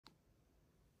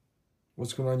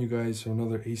What's going on, you guys? So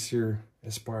another Acer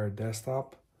Aspire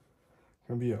desktop.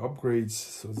 Gonna be upgrades.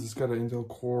 So this got an Intel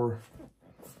Core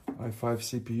i5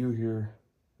 CPU here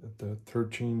at the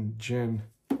 13th gen.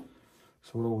 So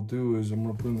what I'll do is I'm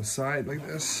gonna put it on the side like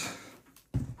this.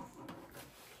 I'm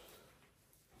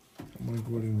gonna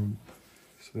go ahead and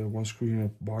so that one screw here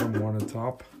at the bottom, one at the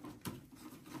top.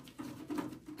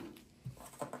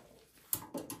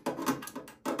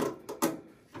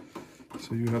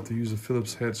 So you have to use a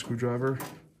Phillips head screwdriver.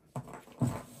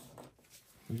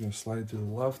 You're gonna slide it to the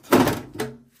left.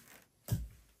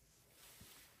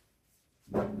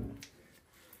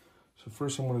 So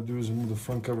first I'm gonna do is remove the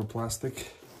front cover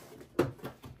plastic.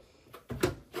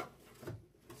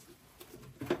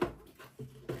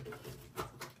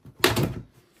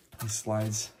 These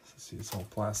slides, see, it's all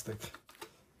plastic.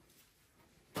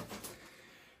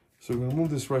 So we're gonna move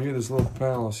this right here, this little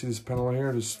panel. See this panel right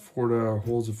here? This for the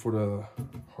holds it for the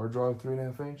hard drive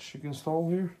 3.5 inch you can install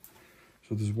here.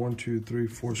 So there's 1, 2, 3,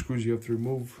 4 screws you have to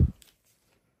remove.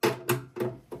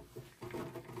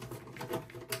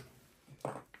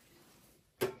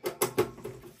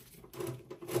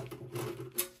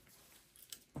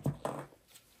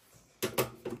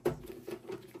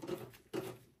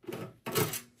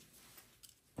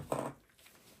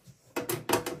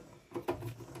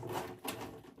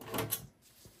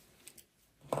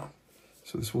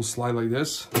 So this will slide like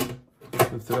this,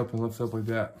 lift it up and lift it up like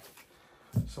that.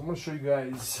 So I'm gonna show you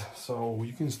guys, so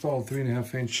you can install a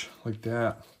 3.5 inch like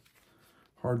that,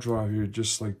 hard drive here,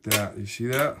 just like that. You see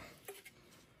that?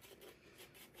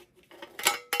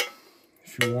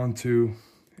 If you want to,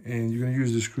 and you're gonna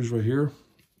use the screws right here.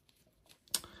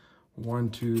 1,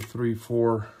 2, 3,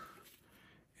 4,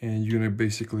 and you're gonna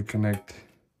basically connect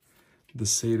the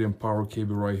SATA and power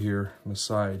cable right here on the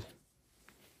side.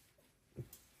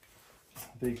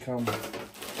 They come,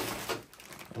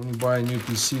 when you buy a new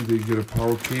PC, they get a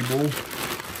power cable,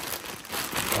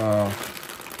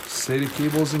 SATA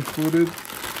cables included,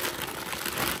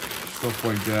 stuff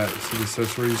like that. See the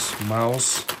accessories,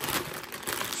 mouse.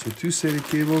 So 2 SATA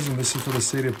cables, and this is for the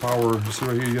SATA power. You see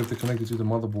right here, you have to connect it to the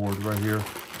motherboard right here.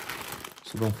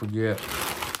 So don't forget.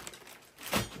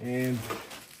 And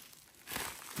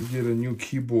you get a new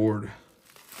keyboard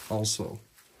also.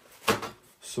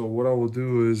 So what I will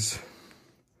do is,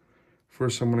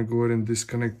 first, I'm gonna go ahead and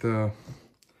disconnect the,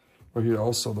 right here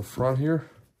also the front here.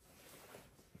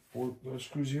 4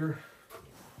 screws here.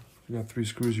 You got 3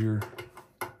 screws here.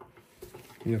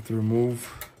 You have to remove.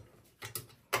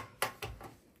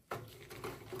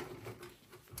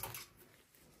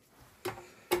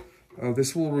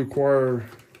 This will require,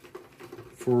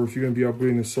 for if you're gonna be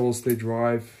upgrading a solid state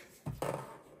drive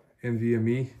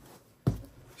NVMe.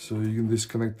 So you can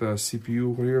disconnect the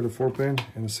CPU over here, the 4-pin,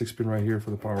 and the 6-pin right here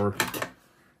for the power.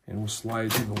 And we'll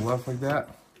slide to the left like that.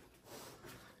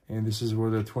 And this is where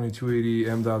the 2280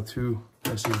 M.2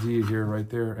 SSD here, right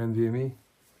there, NVMe.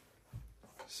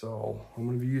 So I'm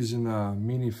gonna be using a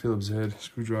mini Phillips head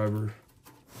screwdriver.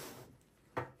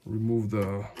 Remove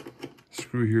the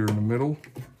screw here in the middle.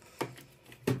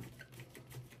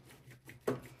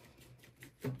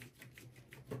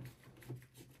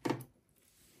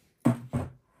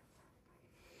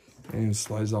 And it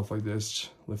slides off like this,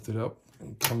 lift it up,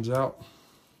 and it comes out.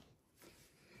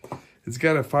 It's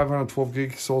got a 512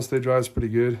 gig solid state drive, it's pretty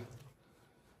good.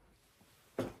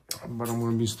 But I'm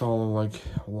gonna be installing like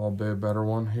a little bit better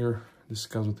one here. This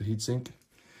comes with the heatsink.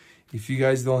 If you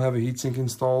guys don't have a heatsink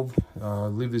installed,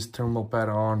 leave this thermal pad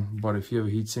on. But if you have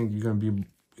a heatsink you're gonna be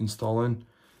installing,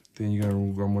 then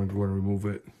I'm gonna go and remove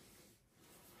it.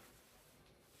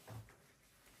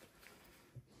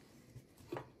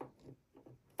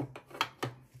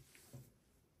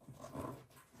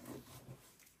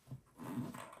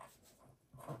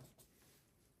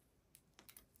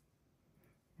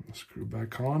 Screw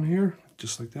back on here,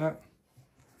 just like that.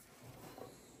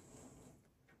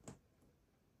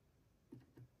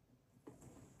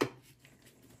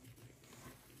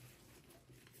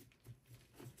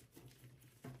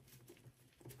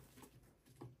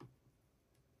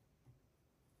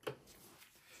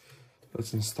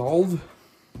 That's installed.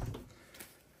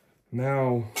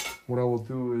 Now, what I will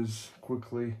do is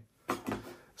quickly,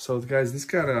 so guys, this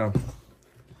got a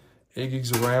 8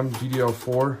 gigs of RAM,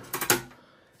 DDR4.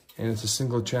 And it's a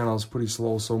single channel, it's pretty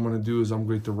slow. So what I'm gonna do is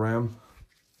upgrade the RAM.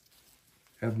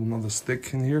 Add another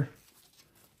stick in here.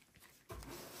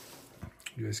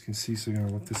 You guys can see, so you're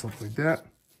gonna lift this up like that.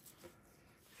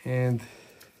 And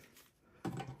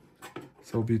so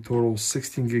it'll be a total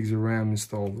 16 gigs of RAM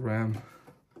installed, RAM.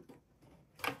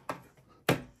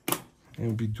 And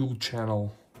it'll be dual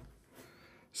channel.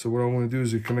 So what I want to do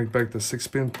is you connect back the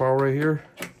 6-pin power right here.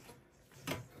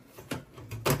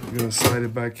 You're gonna slide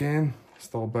it back in,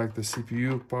 install back the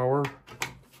CPU power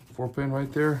 4-pin right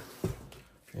there,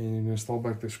 and you're gonna install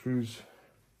back the screws.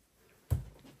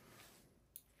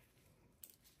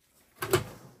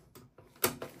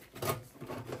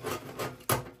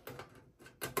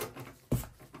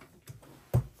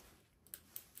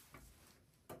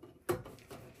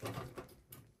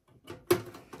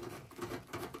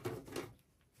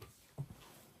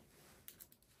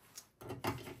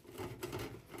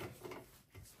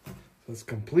 That's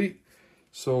complete.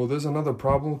 So there's another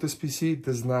problem with this PC. It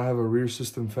does not have a rear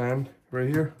system fan right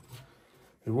here.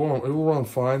 It will run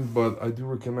fine, but I do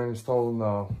recommend installing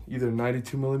either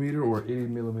 92mm or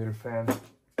 80mm fan.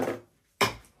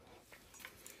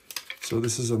 So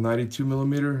this is a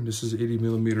 92mm, this is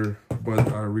 80mm,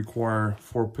 but I require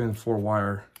 4-pin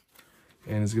 4-wire,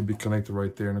 and it's gonna be connected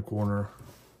right there in the corner.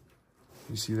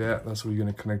 You see that? That's where you're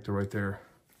gonna connect it right there.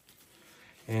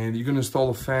 And you're gonna install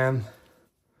a fan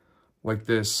like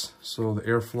this, so the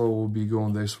airflow will be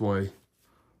going this way.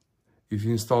 If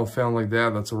you install a fan like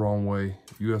that, that's the wrong way.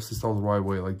 You have to install the right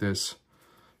way, like this.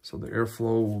 So the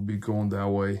airflow will be going that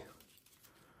way,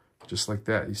 just like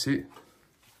that, you see?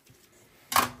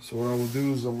 So what I will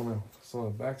do is I'm gonna install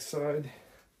the back side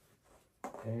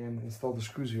and install the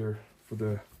screws here for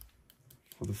the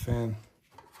fan.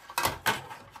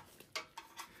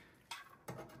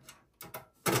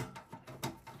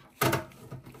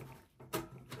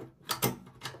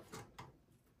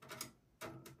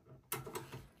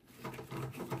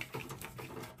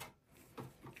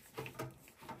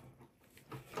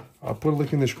 I'll put a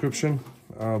link in the description.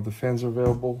 The fans are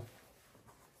available.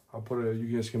 I'll put it,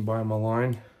 you guys can buy them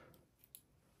online.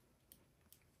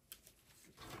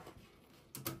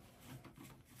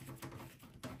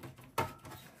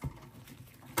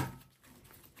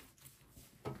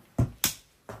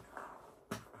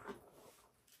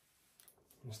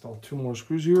 Install 2 more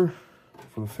screws here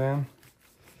for the fan.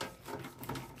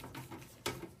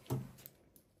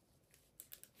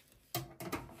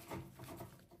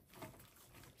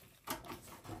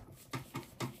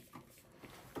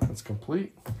 That's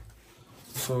complete.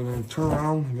 So I'm going to turn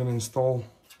around, I'm going to install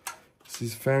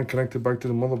this fan connected back to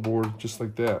the motherboard just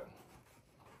like that.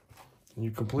 And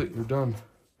you're complete, you're done.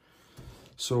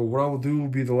 So what I will do will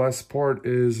be the last part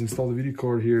is install the video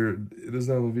card here. It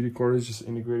doesn't have a video card, it's just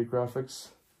integrated graphics.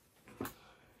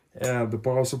 And the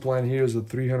power supply in here is a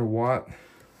 300 watt.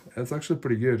 It's actually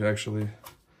pretty good actually.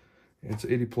 It's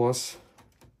 80 plus.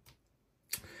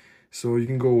 So you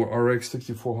can go RX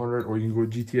 6400 or you can go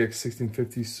GTX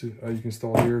 1650. You can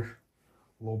install here,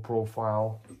 low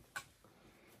profile.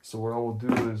 So what I will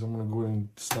do is I'm gonna go ahead and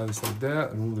slide this like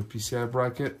that and remove the PCI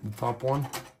bracket, the top one.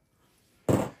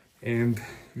 And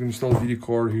you're gonna install the video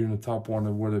card here in the top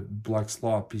one where the black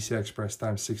slot PCI Express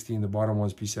times 16. The bottom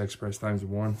one's PCI Express times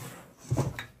 1.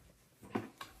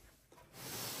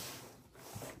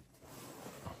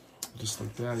 Just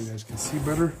like that, you guys can see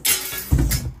better.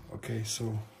 Okay,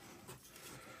 so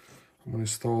I'm gonna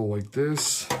install like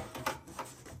this.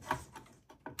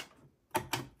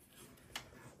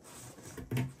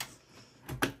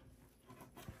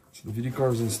 So the video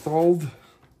card is installed.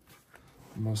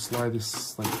 I'm gonna slide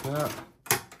this like that.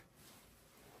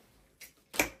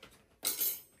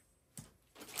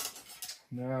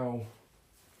 Now,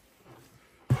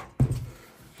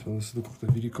 so let's look at the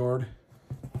video card.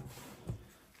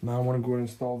 Now I want to go and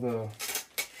install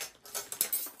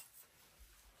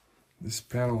this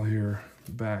panel here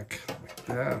back like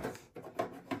that.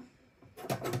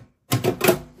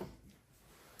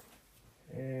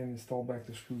 And install back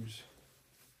the screws.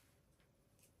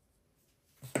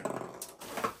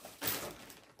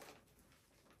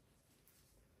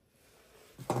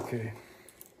 Okay.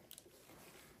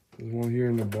 There's one here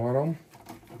in the bottom.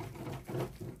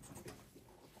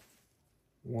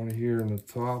 One here in the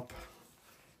top.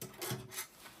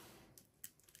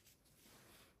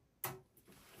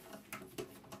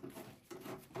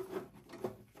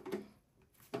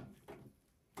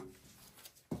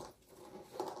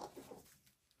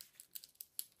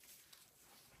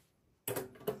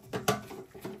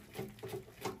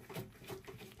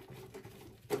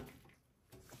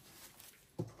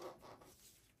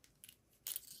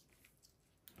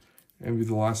 And be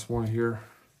the last one here.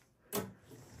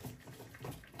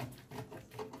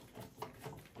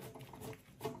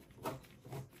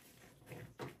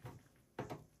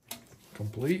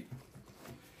 Complete.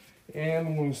 And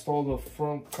I'm going to install the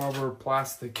front cover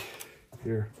plastic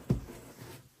here.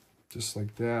 Just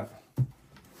like that.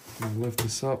 And lift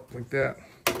this up like that.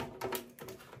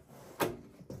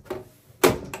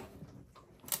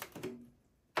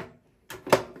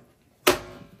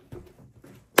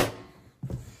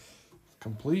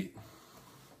 Complete.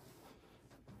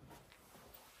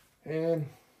 And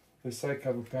the side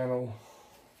cover panel.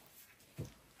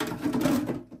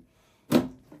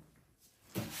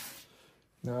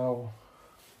 Now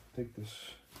take the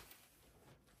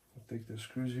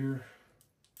screws here.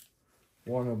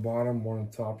 One on the bottom, one on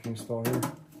the top you install here.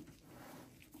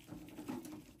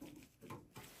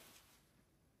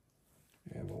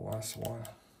 And the last one.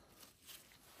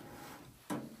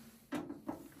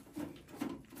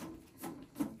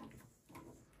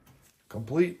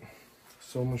 Complete.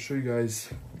 So I'm gonna show you guys,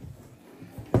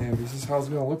 and this is how it's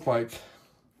gonna look like.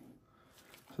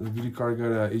 So the video card got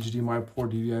a HDMI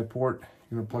port, DVI port.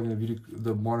 You're gonna plug in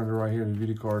the monitor right here, the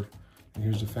video card, and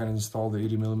here's the fan installed, the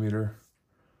 80mm.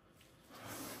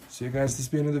 See you guys, this has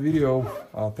been the end of the video.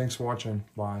 Thanks for watching.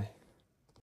 Bye.